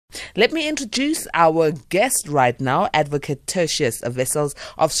Let me introduce our guest right now, Advocate Tertius Wessels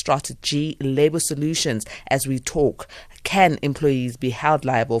of Strata-g Labour Solutions, as we talk. Can employees be held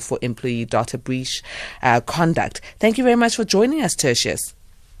liable for employee data breach conduct? Thank you very much for joining us, Tertius.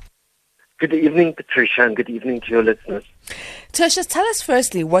 Good evening, Patricia, and good evening to your listeners. Tertius, tell us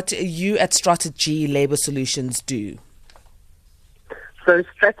firstly what you at Strata-g Labour Solutions do. So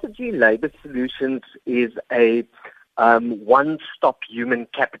Strata-g Labour Solutions is a one-stop human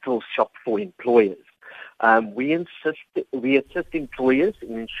capital shop for employers. We assist employers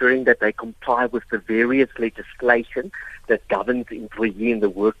in ensuring that they comply with the various legislation that governs employee in the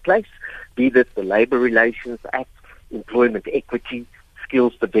workplace, be this the Labour Relations Act, Employment Equity,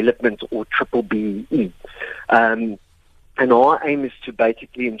 Skills Development, or BBBE. And our aim is to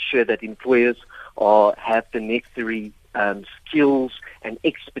basically ensure that employers have the necessary skills and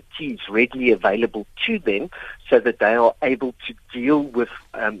expertise readily available to them so that they are able to deal with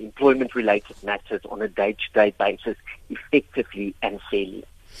employment-related matters on a day-to-day basis effectively and fairly.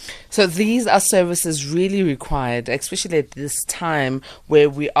 So these are services really required, especially at this time where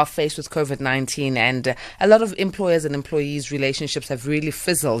we are faced with COVID-19, and a lot of employers and employees' relationships have really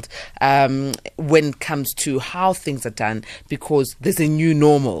fizzled when it comes to how things are done, because there's a new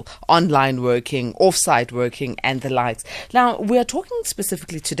normal, online working, off-site working, and the likes. Now, we are talking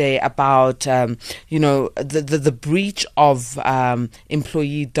specifically today about, the breach of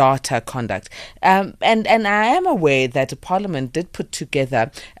employee data conduct. And I am aware that Parliament did put together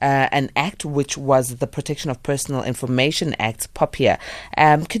an act which was the Protection of Personal Information Act, POPIA.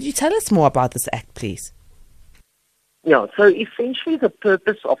 Could you tell us more about this act, please? Yeah, so essentially the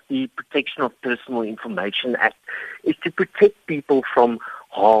purpose of the Protection of Personal Information Act is to protect people from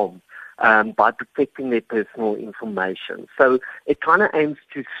harm by protecting their personal information. So it kind of aims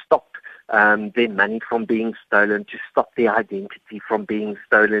to stop their money from being stolen, to stop their identity from being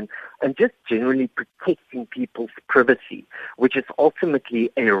stolen, and just generally protecting people's privacy, which is ultimately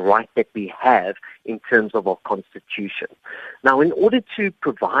a right that we have in terms of our Constitution. Now, in order to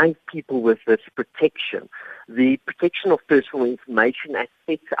provide people with this protection, the Protection of Personal Information Act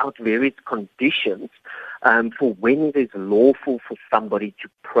sets out various conditions for when it is lawful for somebody to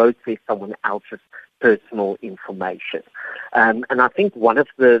process someone else's personal information. And I think one of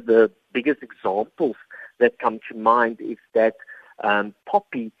the biggest examples that come to mind is that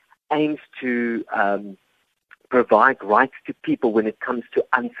POPIA aims to provide rights to people when it comes to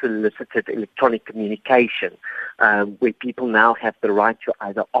unsolicited electronic communication, where people now have the right to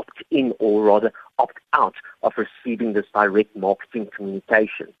either opt in or rather opt out of receiving this direct marketing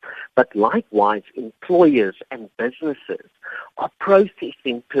communication. But likewise, employers and businesses are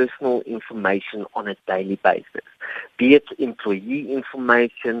processing personal information on a daily basis, be it employee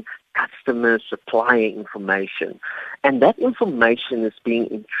information, customer, supplier information. And that information is being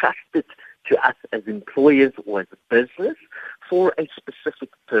entrusted to us as employers or as a business for a specific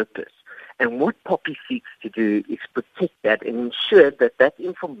purpose. And what POPIA seeks to do is protect that and ensure that that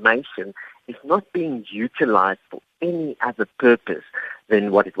information is not being utilized for any other purpose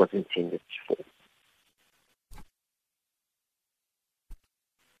than what it was intended for.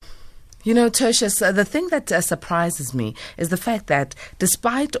 You know, Tertius, the thing that surprises me is the fact that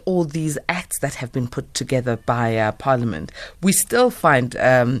despite all these acts that have been put together by Parliament, we still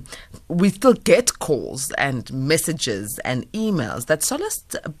get calls and messages and emails that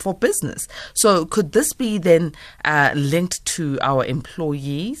solicit for business. So could this be then linked to our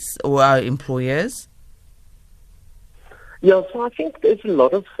employees or our employers? Yeah, so I think there's a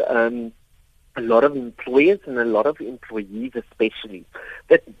lot of employers and a lot of employees especially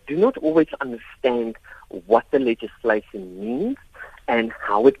that do not always understand what the legislation means and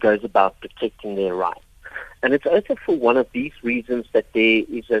how it goes about protecting their rights. And it's also for one of these reasons that there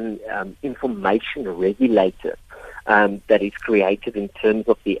is an information regulator that is created in terms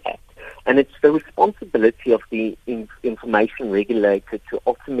of the Act. And it's the responsibility of the information regulator to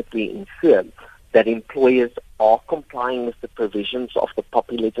ultimately ensure that employers are complying with the provisions of the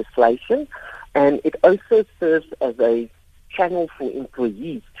POPIA legislation, and it also serves as a channel for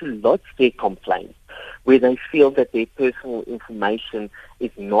employees to lodge their complaints where they feel that their personal information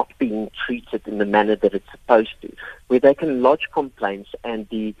is not being treated in the manner that it's supposed to, where they can lodge complaints and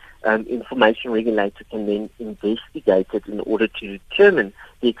the information regulator can then investigate it in order to determine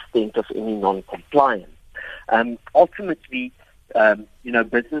the extent of any non-compliance. Ultimately,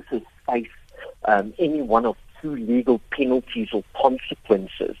 businesses face any one of two legal penalties or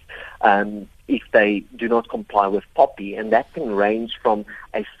consequences if they do not comply with POPIA, and that can range from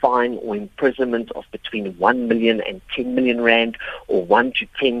a fine or imprisonment of between 1 million and 10 million rand, or 1 to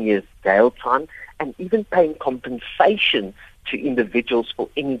 10 years jail time, and even paying compensation to individuals for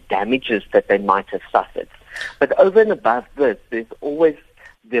any damages that they might have suffered. But over and above this, there's always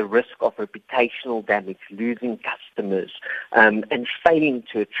the risk of reputational damage, losing customers, and failing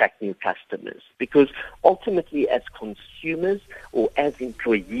to attract new customers. Because ultimately, as consumers or as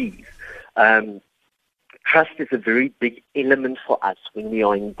employees, trust is a very big element for us when we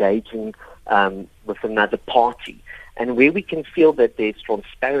are engaging with another party. And where we can feel that there's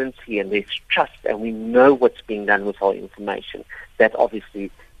transparency and there's trust and we know what's being done with our information, that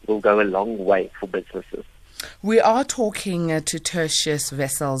obviously will go a long way for businesses. We are talking to Tertius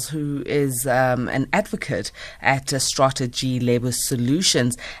Wessels, who is an advocate at Strata-g Labour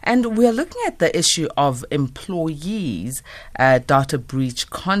Solutions, and we're looking at the issue of employees' data breach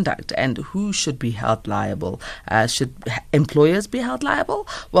conduct and who should be held liable. Should employers be held liable?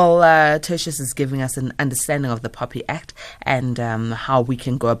 Well, Tertius is giving us an understanding of the POPIA Act and how we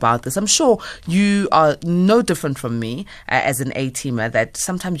can go about this. I'm sure you are no different from me as an A-teamer, that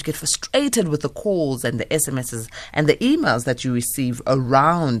sometimes you get frustrated with the calls and the SMSs and the emails that you receive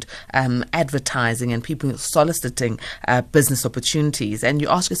around advertising and people soliciting business opportunities, and you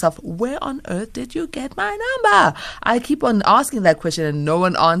ask yourself, where on earth did you get my number? I keep on asking that question and no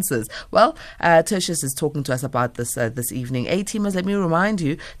one answers. Well, Tertius is talking to us about this this evening. A-teamers, let me remind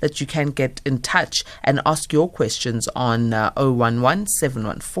you that you can get in touch and ask your questions on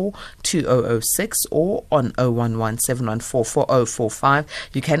 011-714-2006 or on 011-714-4045.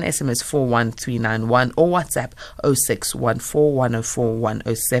 You can SMS 41391 or WhatsApp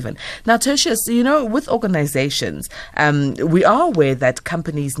 0614-104-107. Now, Tertius, with organizations, we are aware that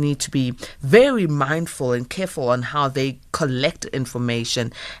companies need to be very mindful and careful on how they collect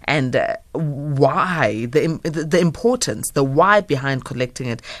information and why, the importance, the why behind collecting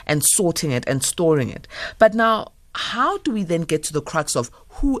it and sorting it and storing it. But now, how do we then get to the crux of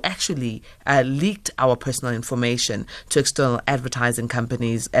who actually leaked our personal information to external advertising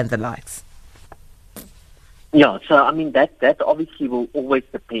companies and the likes? Yeah, so that obviously will always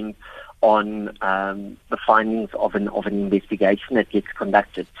depend on the findings of an investigation that gets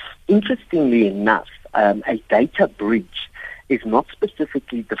conducted. Interestingly enough, a data breach is not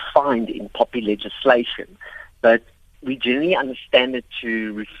specifically defined in POPIA legislation, but we generally understand it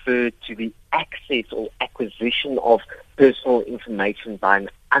to refer to the access or acquisition of personal information by an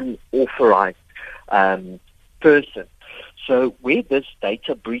unauthorized person. So where this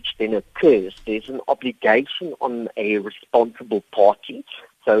data breach then occurs, there's an obligation on a responsible party.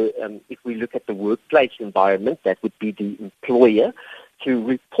 So if we look at the workplace environment, that would be the employer, to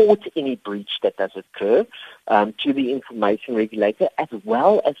report any breach that does occur to the Information Regulator, as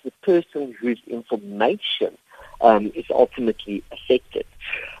well as the person whose information is ultimately affected.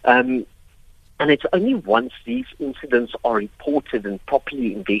 And it's only once these incidents are reported and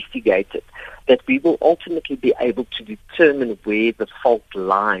properly investigated that we will ultimately be able to determine where the fault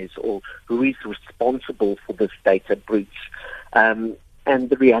lies or who is responsible for this data breach. And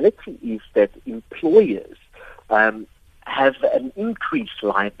the reality is that employers have an increased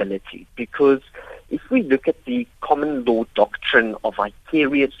liability, because if we look at the common law doctrine of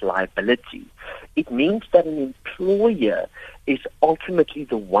vicarious liability, it means that an employer is ultimately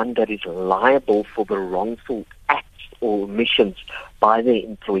the one that is liable for the wrongful acts or omissions by their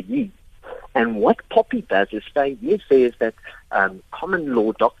employees. And what POPIA does is say, yes, there is that common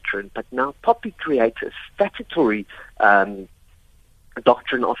law doctrine, but now POPIA creates a statutory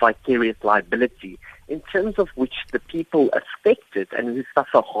doctrine of vicarious liability, in terms of which the people affected and who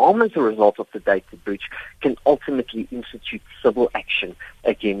suffer harm as a result of the data breach can ultimately institute civil action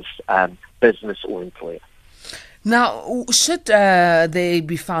against business or employer. Now, should they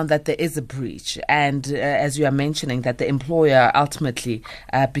be found that there is a breach, and as you are mentioning, that the employer ultimately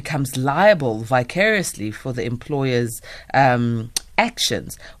becomes liable vicariously for the employer's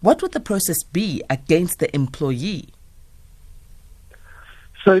actions, what would the process be against the employee?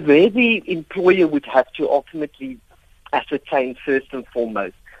 So there the employer would have to ultimately ascertain first and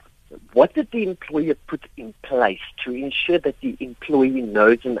foremost, what did the employer put in place to ensure that the employee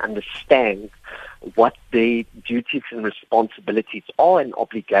knows and understands what their duties and responsibilities are and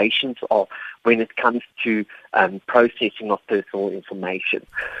obligations are when it comes to processing of personal information.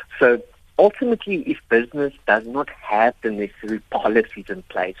 So ultimately, if business does not have the necessary policies in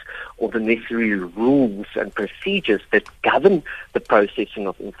place or the necessary rules and procedures that govern the processing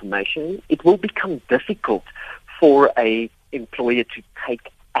of information, it will become difficult for an employer to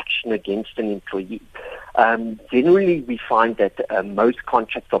take action against an employee. Generally, we find that most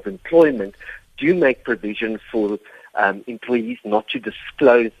contracts of employment do make provision for employees not to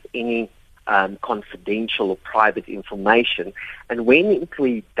disclose any confidential or private information. And when an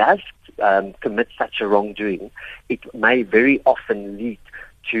employee does commit such a wrongdoing, it may very often lead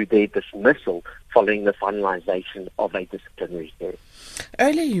to their dismissal following the finalization of a disciplinary hearing.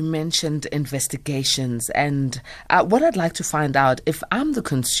 Earlier you mentioned investigations, and what I'd like to find out, if I'm the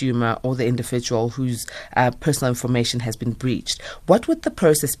consumer or the individual whose personal information has been breached, what would the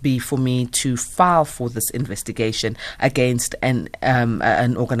process be for me to file for this investigation against an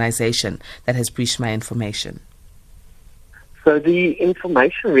organization that has breached my information? So the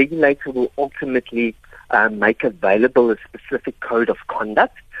Information Regulator will ultimately make available a specific code of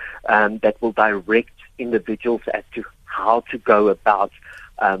conduct that will direct individuals as to how to go about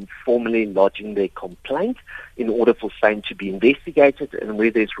formally lodging their complaint in order for same to be investigated, and where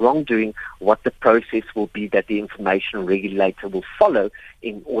there's wrongdoing, what the process will be that the Information Regulator will follow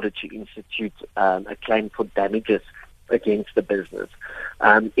in order to institute a claim for damages against the business.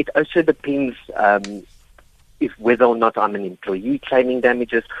 It also depends if whether or not I'm an employee claiming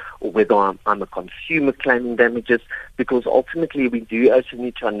damages or whether I'm a consumer claiming damages, because ultimately we do also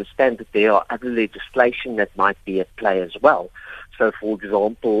need to understand that there are other legislation that might be at play as well. So, for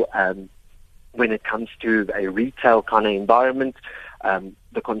example, when it comes to a retail kind of environment,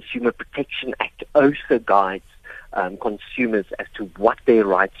 the Consumer Protection Act also guides consumers as to what their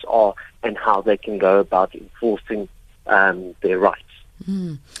rights are and how they can go about enforcing their rights.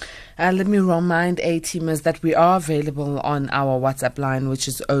 Let me remind A-teamers that we are available on our WhatsApp line, which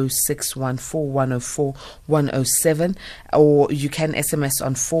is 0614104107, or you can SMS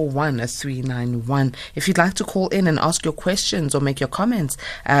on 41391. If you'd like to call in and ask your questions or make your comments,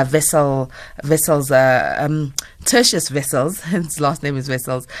 Tertius Wessels, his last name is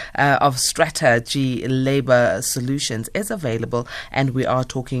Wessels, of Strata-g Labour Solutions is available, and we are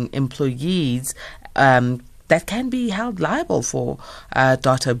talking employees that can be held liable for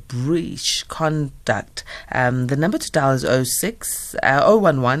data breach conduct. The number to dial is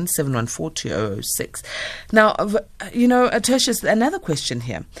 011-714-2006. Now, Tertius, another question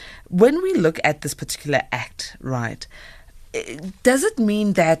here. When we look at this particular act, right, does it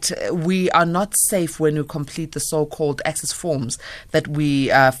mean that we are not safe when we complete the so-called access forms that we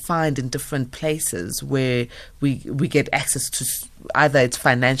find in different places where we get access to either it's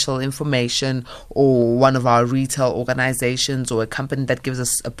financial information or one of our retail organizations or a company that gives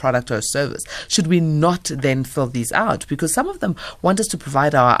us a product or a service? Should we not then fill these out? Because some of them want us to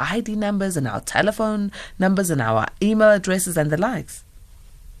provide our ID numbers and our telephone numbers and our email addresses and the likes.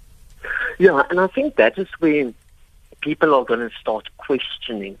 Yeah, and I think that is where people are going to start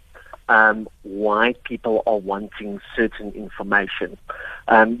questioning why people are wanting certain information.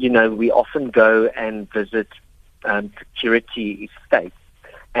 We often go and visit security estates,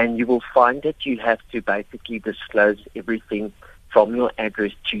 and you will find that you have to basically disclose everything from your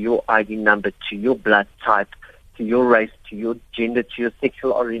address to your ID number to your blood type to your race to your gender to your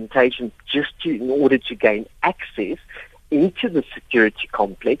sexual orientation, in order to gain access into the security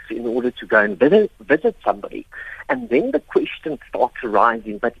complex in order to go and visit somebody. And then the question starts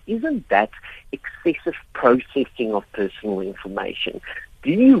arising, but isn't that excessive processing of personal information?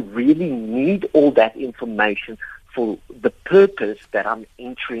 Do you really need all that information for the purpose that I'm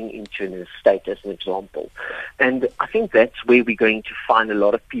entering into an estate, as an example? And I think that's where we're going to find a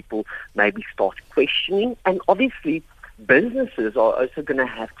lot of people maybe start questioning. And obviously, businesses are also going to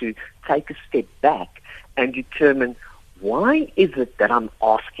have to take a step back and determine, why is it that I'm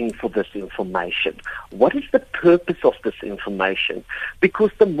asking for this information? What is the purpose of this information? Because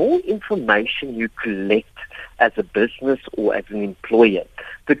the more information you collect as a business or as an employer,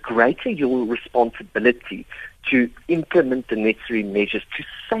 the greater your responsibility to implement the necessary measures to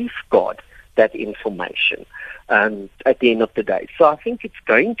safeguard that information at the end of the day. So I think it's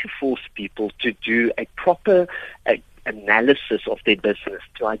going to force people to do a proper analysis of their business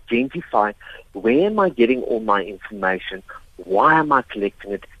to identify, where am I getting all my information? Why am I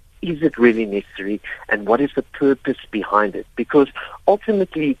collecting it? Is it really necessary? And what is the purpose behind it? Because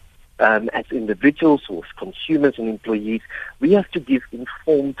ultimately, as individuals or as consumers and employees, we have to give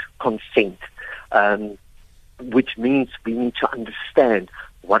informed consent, which means we need to understand,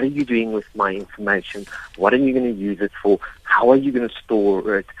 what are you doing with my information? What are you going to use it for? How are you going to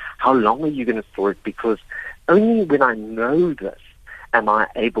store it? How long are you going to store it? Because only when I know this am I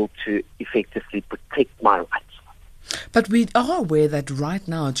able to effectively protect my rights. But we are aware that right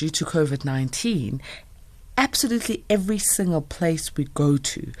now, due to COVID-19, absolutely every single place we go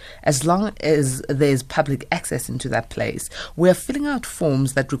to, as long as there's public access into that place, we're filling out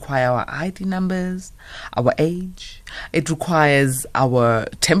forms that require our ID numbers, our age, it requires our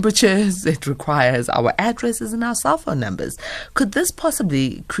temperatures, it requires our addresses and our cell phone numbers. Could this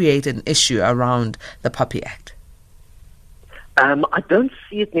possibly create an issue around the POPIA Act? I don't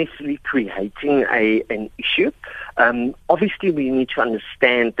see it necessarily creating an issue. Obviously, we need to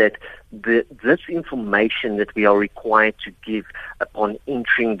understand that this information that we are required to give upon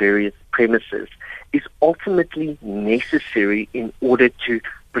entering various premises is ultimately necessary in order to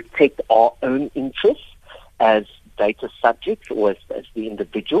protect our own interests as data subjects or as the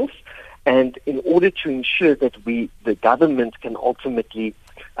individuals, and in order to ensure that the government can ultimately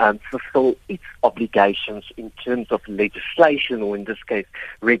fulfill its obligations in terms of legislation, or in this case,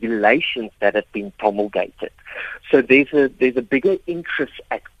 regulations that have been promulgated. So there's a bigger interest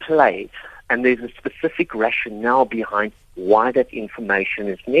at play, and there's a specific rationale behind why that information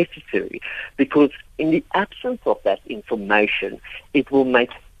is necessary. Because in the absence of that information, it will make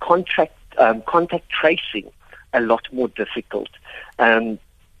contact tracing a lot more difficult, and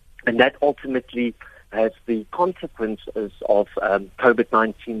that ultimately has the consequences of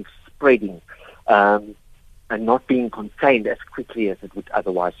COVID-19 spreading and not being contained as quickly as it would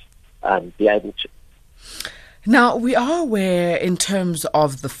otherwise be able to. Now, we are aware in terms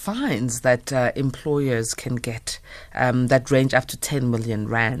of the fines that employers can get that range up to 10 million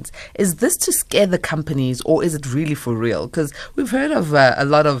rands. Is this to scare the companies, or is it really for real? Because we've heard of a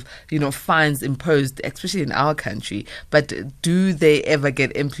lot of, fines imposed, especially in our country, but do they ever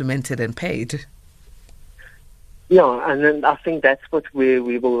get implemented and paid? Yeah, and then I think that's what we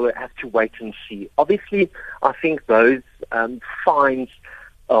will have to wait and see. Obviously, I think those fines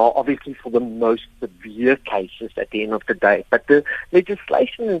are obviously for the most severe cases at the end of the day. But the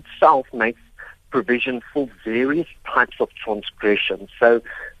legislation itself makes provision for various types of transgressions. So,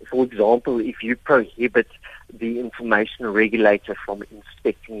 for example, if you prohibit the Information Regulator from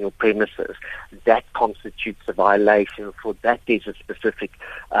inspecting your premises, that constitutes a violation. For that, there's a specific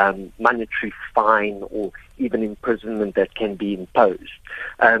monetary fine or even imprisonment that can be imposed.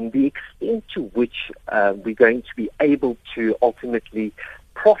 The extent to which we're going to be able to ultimately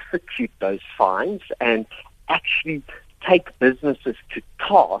prosecute those fines and actually take businesses to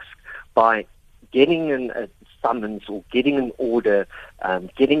task by getting a summons or getting an order,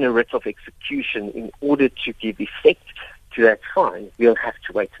 getting a writ of execution in order to give effect to that fine, we'll have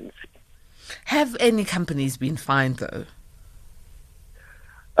to wait and see. Have any companies been fined, though?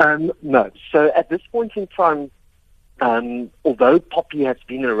 No. So at this point in time, although POPIA has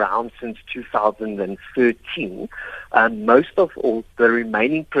been around since 2013, most of all the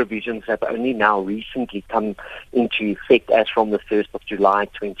remaining provisions have only now recently come into effect as from the 1st of July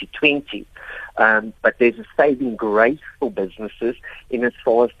 2020. But there's a saving grace for businesses in as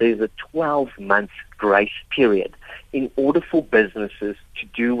far as there's a 12-month grace period in order for businesses to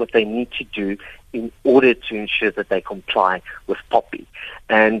do what they need to do in order to ensure that they comply with POPIA.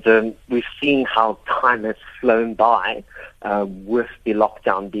 And we've seen how time has flown by with the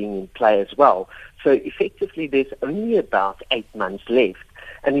lockdown being in play as well. So effectively, there's only about 8 months left.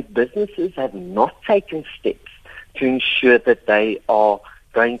 And if businesses have not taken steps to ensure that they are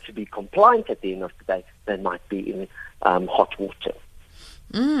going to be compliant at the end of the day, they might be in hot water.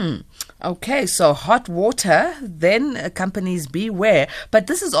 Okay, so hot water, then companies beware. But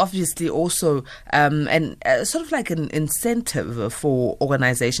this is obviously also sort of like an incentive for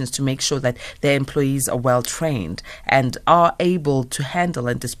organizations to make sure that their employees are well trained and are able to handle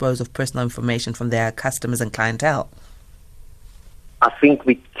and dispose of personal information from their customers and clientele. I think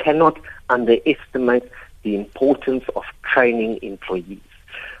we cannot underestimate the importance of training employees.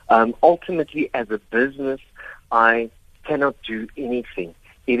 Ultimately, as a business, I cannot do anything.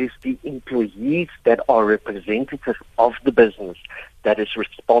 It is the employees that are representative of the business that is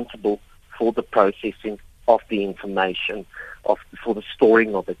responsible for the processing of the information, for the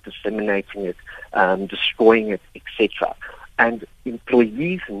storing of it, disseminating it, destroying it, etc. And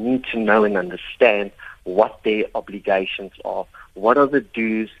employees need to know and understand what their obligations are, what are the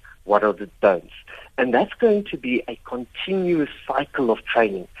do's, what are the don'ts. And that's going to be a continuous cycle of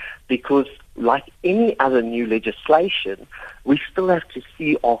training because, like any other new legislation, we still have to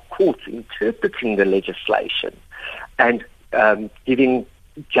see our courts interpreting the legislation and giving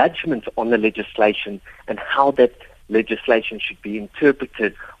judgment on the legislation and how that legislation should be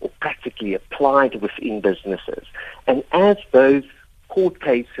interpreted or practically applied within businesses. And as those court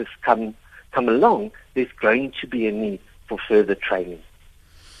cases come along, there's going to be a need for further training.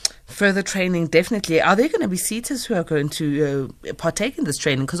 Further training, definitely. Are there going to be CETAs who are going to partake in this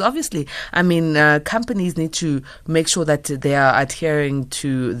training? Because obviously, I mean, companies need to make sure that they are adhering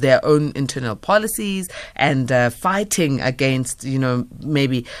to their own internal policies and fighting against,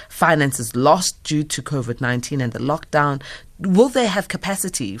 maybe finances lost due to COVID-19 and the lockdown. Will they have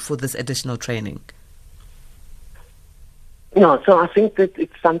capacity for this additional training? No, so I think that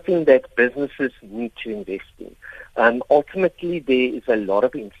it's something that businesses need to invest in. Ultimately, there is a lot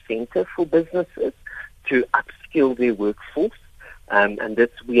of incentive for businesses to upskill their workforce, and this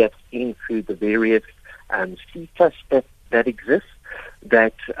we have seen through the various CETAs that exist,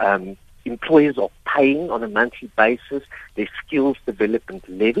 that employers are paying on a monthly basis their skills development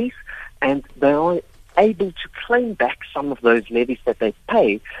levies, and they are able to claim back some of those levies that they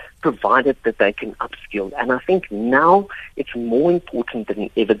pay, provided that they can upskill. And I think now it's more important than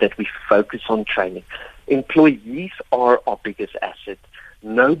ever that we focus on training. Employees are our biggest asset.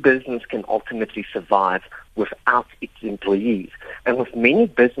 No business can ultimately survive without its employees. And with many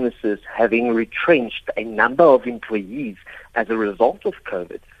businesses having retrenched a number of employees as a result of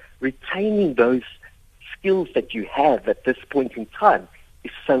COVID, retaining those skills that you have at this point in time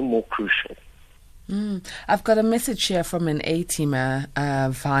is so more crucial. I've got a message here from an A-teamer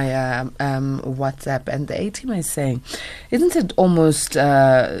via WhatsApp, and the A-teamer is saying, isn't it almost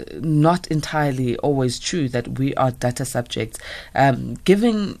not entirely always true that we are data subjects,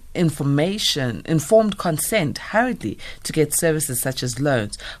 giving informed consent hurriedly to get services such as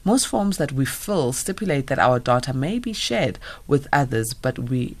loans? Most forms that we fill stipulate that our data may be shared with others, but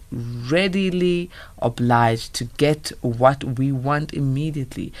we readily obliged to get what we want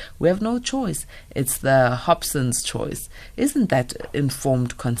immediately. We have no choice. It's the Hobson's choice. Isn't that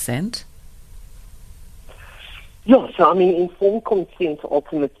informed consent? Yeah, so I mean, informed consent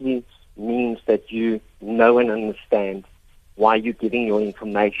ultimately means that you know and understand why you're giving your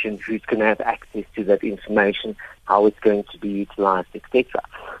information, who's going to have access to that information, how it's going to be utilized, etc.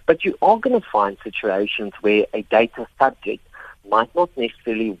 But you are going to find situations where a data subject might not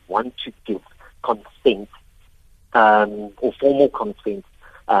necessarily want to give consent or formal consent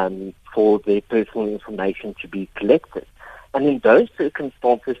for their personal information to be collected. And in those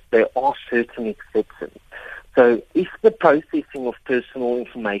circumstances, there are certain exceptions. So if the processing of personal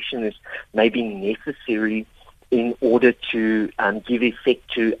information is maybe necessary in order to give effect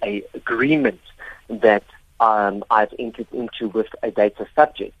to an agreement that I've entered into with a data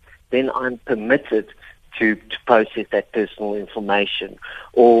subject, then I'm permitted to process that personal information.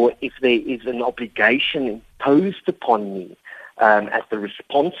 Or if there is an obligation imposed upon me as the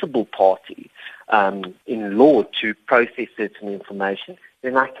responsible party in law to process certain information,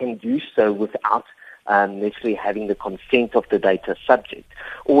 then I can do so without necessarily having the consent of the data subject.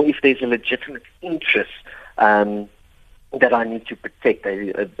 Or if there's a legitimate interest that I need to protect,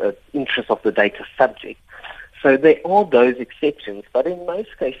 an interest of the data subject. So there are those exceptions, but in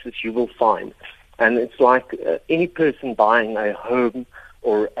most cases you will find, and it's like any person buying a home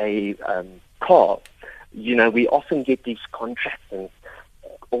or a car, we often get these contracts and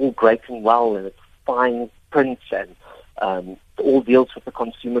all great and well, and it's fine print and all deals with the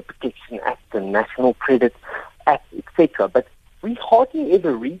Consumer Protection Act and National Credit Act, etc. But we hardly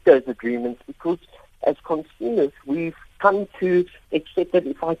ever read those agreements because as consumers we've come to accept that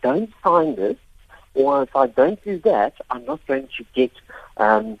if I don't sign this or if I don't do that, I'm not going to get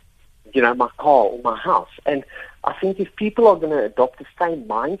my car or my house. And I think if people are going to adopt the same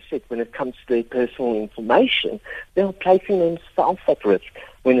mindset when it comes to their personal information, they're placing themselves at risk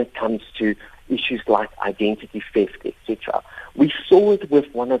when it comes to issues like identity theft, etc. We saw it with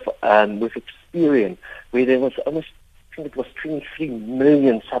with Experian, where there was almost, I think it was 23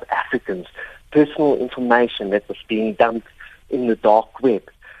 million South Africans' personal information that was being dumped in the dark web.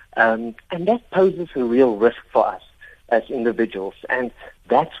 And that poses a real risk for us as individuals. And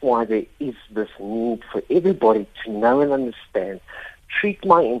that's why there is this need for everybody to know and understand, treat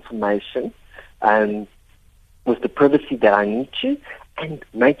my information with the privacy that I need to, and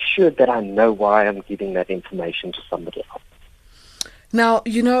make sure that I know why I'm giving that information to somebody else. Now,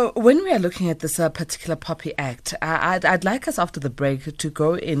 when we are looking at this particular POPIA Act, I'd like us after the break to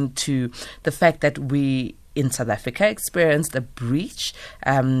go into the fact that we in South Africa experienced a breach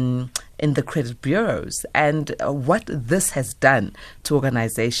in the credit bureaus and what this has done to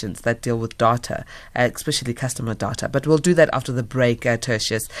organizations that deal with data, especially customer data. But we'll do that after the break,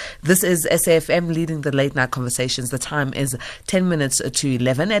 Tertius. This is SAFM leading the late night conversations. The time is 10 minutes to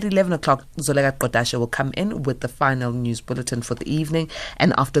 11. At 11 o'clock, Zolega Kodasha will come in with the final news bulletin for the evening.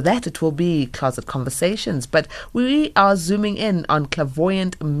 And after that, it will be Closet Conversations. But we are zooming in on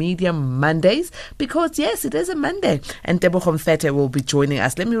Clairvoyant Media Mondays because, yes, it is a Monday. And Tebogo Mfete will be joining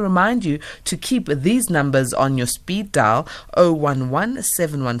us. Let me remind you to keep these numbers on your speed dial: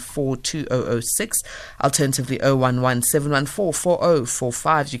 011-714-2006, alternatively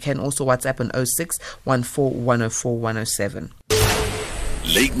 011-714-4045. You can also WhatsApp on 0614-104-107.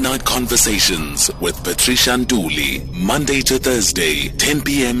 Late Night Conversations with Patricia Nduli, Monday to Thursday, 10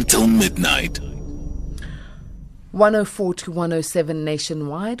 p.m. till midnight. 104 to 107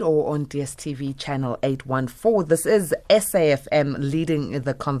 nationwide or on DSTV channel 814. This is SAFM leading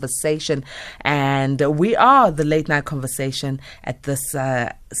the conversation, and we are the late night conversation at this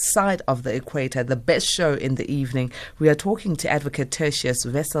side of the equator, the best show in the evening. We are talking to Advocate Tertius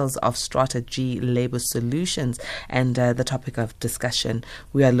Wessels of Strata-g Labour Solutions, and the topic of discussion,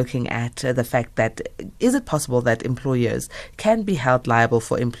 we are looking at the fact that is it possible that employers can be held liable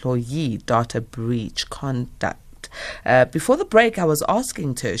for employee data breach conduct? Before the break, I was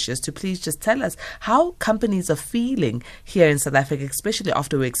asking Tertius to please just tell us how companies are feeling here in South Africa, especially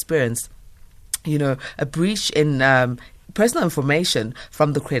after we experienced, a breach in personal information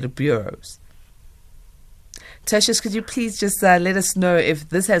from the credit bureaus. Tertius, could you please just let us know if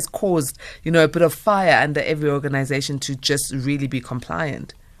this has caused, a bit of fire under every organization to just really be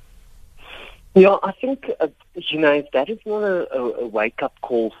compliant? Yeah, I think, that is not a wake-up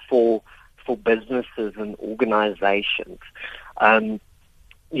call for businesses and organizations. It's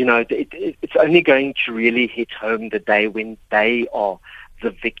only going to really hit home the day when they are the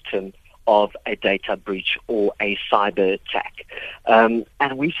victim of a data breach or a cyber attack. And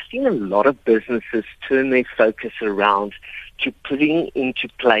we've seen a lot of businesses turn their focus around to putting into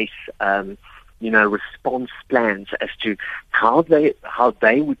place response plans as to how they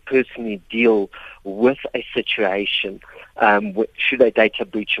would personally deal with a situation should a data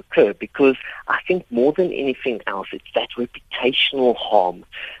breach occur. Because I think more than anything else, it's that reputational harm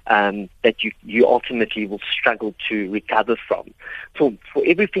that you ultimately will struggle to recover from. For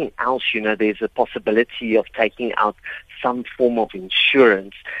everything else, there's a possibility of taking out some form of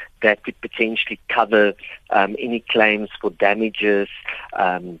insurance that could potentially cover any claims for damages,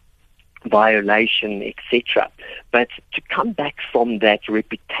 violation, etc. But to come back from that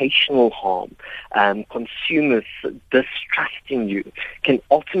reputational harm, consumers distrusting you can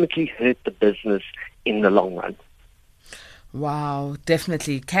ultimately hurt the business in the long run. Wow,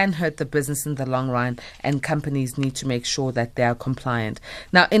 definitely can hurt the business in the long run, and companies need to make sure that they are compliant.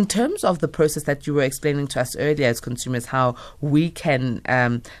 Now, in terms of the process that you were explaining to us earlier as consumers, how we can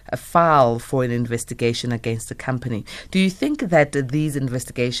file for an investigation against a company, do you think that these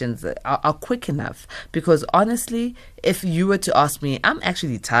investigations are quick enough? Because honestly, if you were to ask me, I'm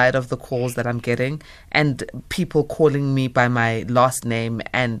actually tired of the calls that I'm getting and people calling me by my last name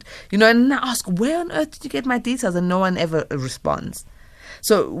and I ask, where on earth did you get my details? And no one ever responds.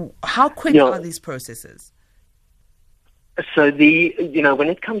 So how quick are these processes? So when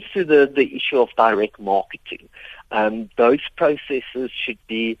it comes to the issue of direct marketing, those processes should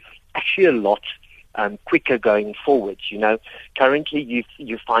be actually a lot quicker going forward. Currently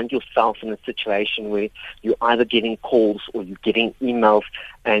you find yourself in a situation where you're either getting calls or you're getting emails,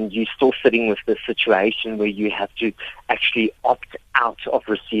 and you're still sitting with the situation where you have to actually opt out of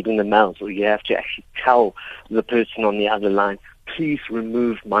receiving the mails, or you have to actually tell the person on the other line, please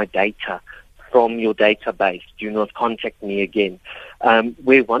remove my data from your database. Do not contact me again.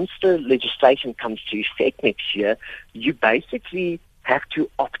 Where once the legislation comes to effect next year, you basically have to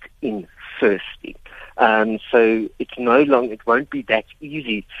opt in firstly. So it won't be that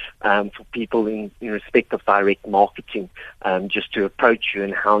easy for people in respect of direct marketing just to approach you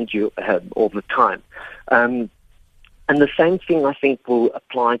and hound you all the time. And the same thing, I think, will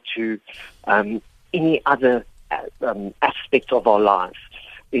apply to any other aspect of our lives,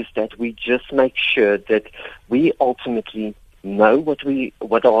 is that we just make sure that we ultimately know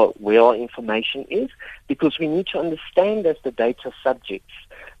where our information is, because we need to understand as the data subjects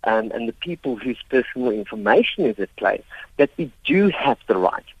and the people whose personal information is at play, that we do have the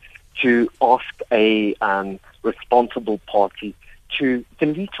right to ask a responsible party to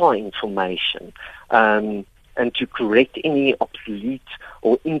delete our information and to correct any obsolete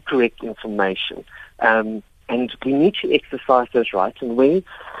or incorrect information. And we need to exercise those rights. And when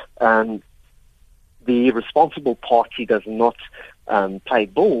the responsible party does not play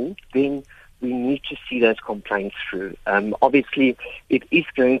ball, then we need to see those complaints through. Obviously, it is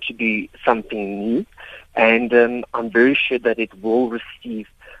going to be something new, and I'm very sure that it will receive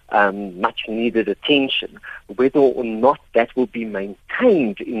much needed attention. Whether or not that will be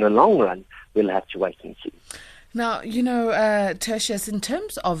maintained in the long run, we'll have to wait and see. Now, Tertius, in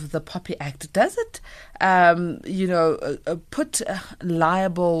terms of the POPIA Act, does it, put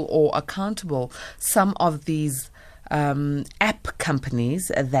liable or accountable some of these app companies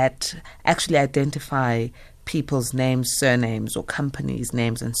that actually identify people's names, surnames, or companies'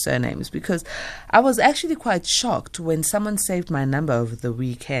 names and surnames? Because I was actually quite shocked when someone saved my number over the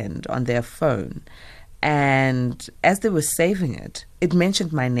weekend on their phone, and as they were saving it, it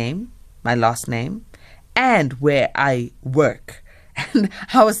mentioned my name, my last name, and where I work. And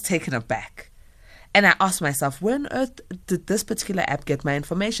I was taken aback. And I asked myself, where on earth did this particular app get my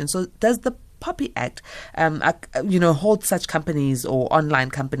information? So does the POPIA Act, hold such companies or online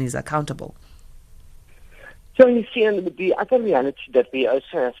companies accountable? So you see, and the other reality that we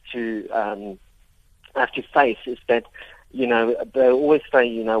also have to face is that, they always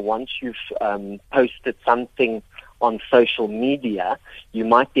say, once you've posted something on social media, you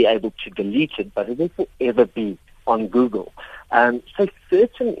might be able to delete it, but it will forever be on Google. So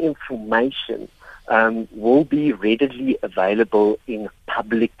certain information will be readily available in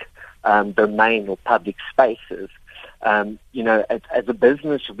public domain or public spaces. As a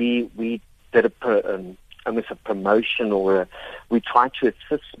business, we did almost a promotion, or we tried to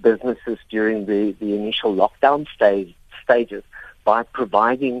assist businesses during the initial lockdown stages by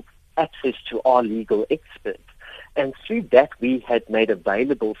providing access to our legal experts. And through that, we had made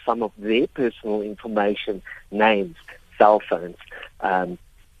available some of their personal information, names, cell phones,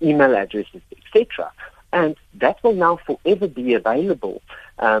 email addresses, etc. And that will now forever be available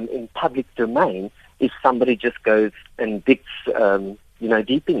in public domain if somebody just goes and digs,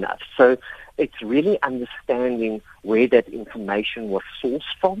 deep enough. So it's really understanding where that information was sourced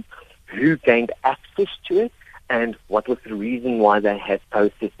from, who gained access to it, and what was the reason why they had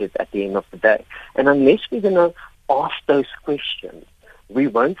posted it at the end of the day. And unless we're going to ask those questions, we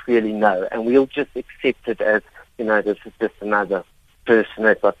won't really know, and we'll just accept it as, this is just another person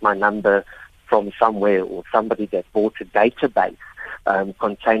that got my number from somewhere, or somebody that bought a database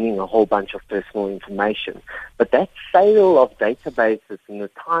containing a whole bunch of personal information. But that sale of databases in the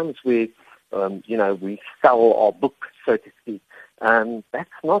times where, we sell our book, so to speak,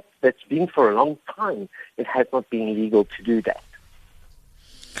 that's been for a long time. It has not been legal to do that.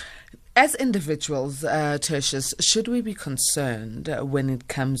 As individuals, Tertius, should we be concerned when it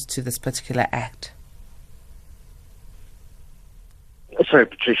comes to this particular act? Sorry,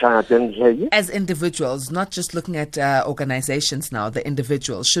 Patricia, I didn't hear you. As individuals, not just looking at organizations now, the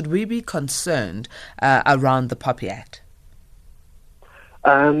individuals, should we be concerned around the POPIA Act?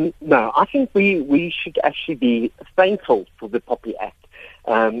 No, I think we should actually be thankful for the POPIA Act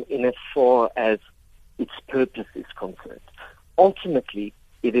in as far as its purpose is concerned. Ultimately,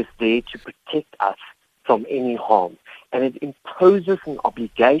 it is there to protect us from any harm, and it imposes an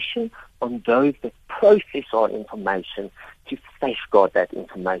obligation on those that process our information to safeguard that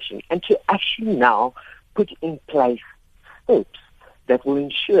information and to actually now put in place steps that will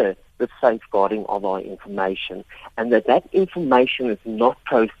ensure the safeguarding of our information, and that information is not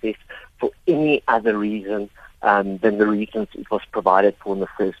processed for any other reason than the reasons it was provided for in the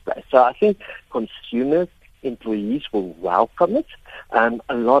first place. So I think consumers, employees will welcome it.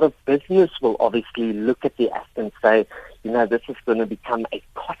 A lot of business will obviously look at the act and say, this is going to become a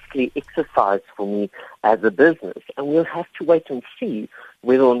costly exercise for me as a business. And we'll have to wait and see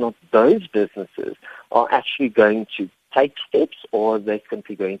whether or not those businesses are actually going to take steps, or they're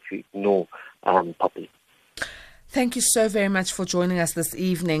simply going to ignore POPIA. Thank you so very much for joining us this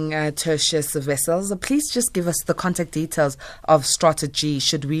evening, Tertius Wessels. Please just give us the contact details of Strata-g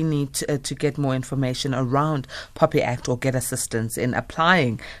should we need to get more information around POPIA Act or get assistance in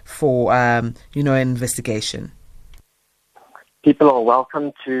applying for, an investigation. People are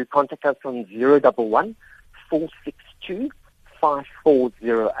welcome to contact us on 011 462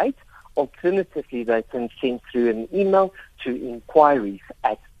 5408. Alternatively, they can send through an email to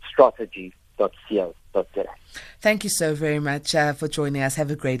inquiries@strata-g.co.za. Thank you so very much for joining us.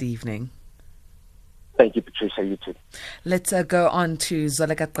 Have a great evening. Thank you, Patricia. You too. Let's go on to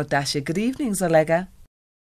Zolega Kodashe. Good evening, Zolega.